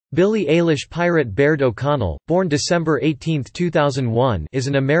Billie Eilish Pirate Baird O'Connell, born December 18, 2001, is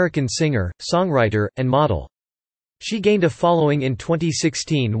an American singer, songwriter, and model. She gained a following in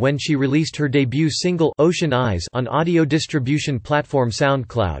 2016 when she released her debut single, Ocean Eyes, on audio distribution platform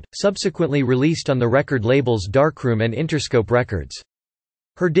SoundCloud, subsequently released on the record labels Darkroom and Interscope Records.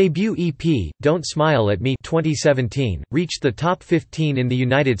 Her debut EP, Don't Smile at Me 2017, reached the top 15 in the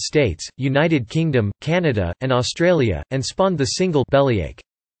United States, United Kingdom, Canada, and Australia, and spawned the single, Bellyache.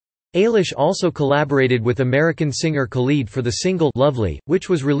 Eilish also collaborated with American singer Khalid for the single Lovely, which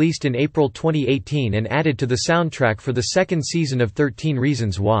was released in April 2018 and added to the soundtrack for the second season of 13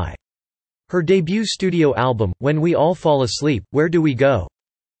 Reasons Why. Her debut studio album, When We All Fall Asleep, Where Do We Go?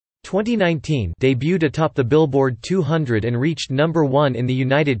 2019, debuted atop the Billboard 200 and reached number 1 in the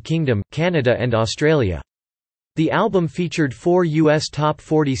United Kingdom, Canada and Australia. The album featured 4 U.S. top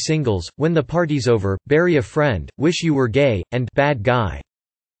 40 singles, When the Party's Over, Bury a Friend, Wish You Were Gay, and Bad Guy.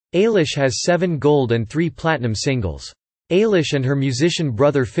 Eilish has 7 gold and 3 platinum singles. Eilish and her musician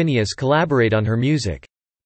brother Phineas collaborate on her music.